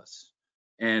all of us,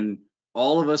 and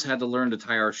all of us had to learn to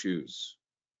tie our shoes.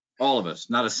 All of us,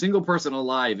 not a single person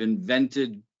alive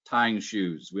invented tying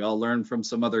shoes. We all learned from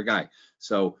some other guy.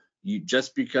 So you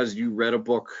just because you read a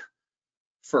book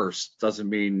first doesn't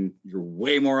mean you're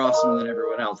way more awesome than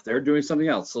everyone else. They're doing something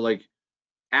else. So like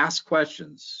ask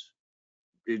questions.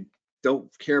 Don't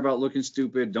care about looking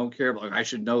stupid. Don't care about like I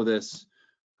should know this.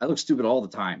 I look stupid all the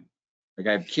time. Like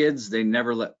I have kids, they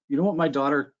never let you know what my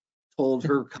daughter told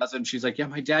her cousin. She's like, yeah,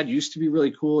 my dad used to be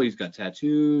really cool. He's got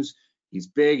tattoos. He's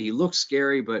big. He looks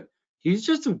scary, but he's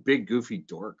just a big goofy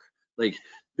dork. Like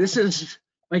this is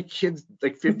my kid's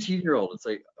like 15-year-old. It's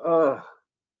like, oh,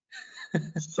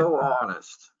 so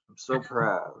honest. I'm so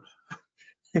proud.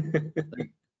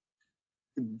 Like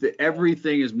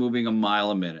everything is moving a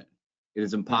mile a minute. It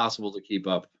is impossible to keep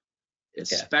up,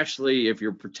 especially if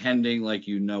you're pretending like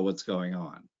you know what's going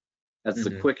on. That's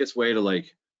the quickest way to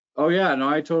like, oh yeah, no,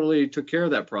 I totally took care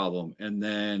of that problem. And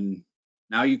then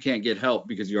now you can't get help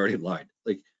because you already lied.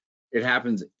 Like it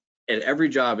happens at every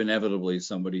job, inevitably,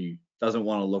 somebody doesn't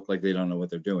want to look like they don't know what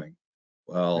they're doing.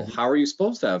 Well, how are you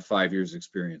supposed to have 5 years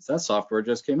experience? That software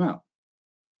just came out.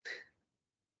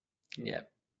 Yeah.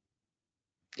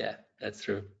 Yeah, that's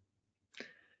true.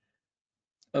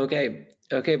 Okay,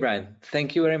 Bryan,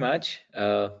 thank you very much.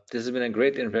 This has been a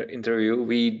great interview.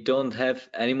 We don't have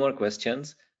any more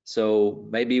questions, so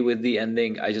maybe with the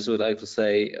ending, I just would like to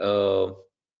say,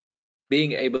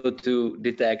 being able to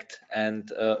detect and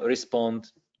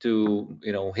respond to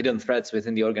hidden threats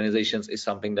within the organizations is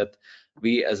something that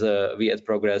we at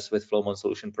Progress with Flowmon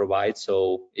Solution provide.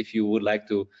 So if you would like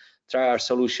to try our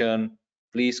solution,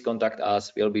 please contact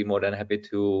us. We'll be more than happy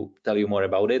to tell you more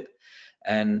about it.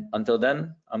 And until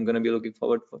then, I'm going to be looking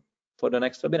forward for the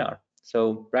next webinar.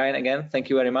 So Bryan, again,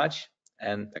 thank you very much,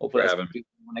 and hopefully I'll see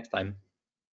you next time.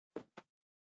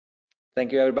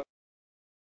 Thank you, everybody.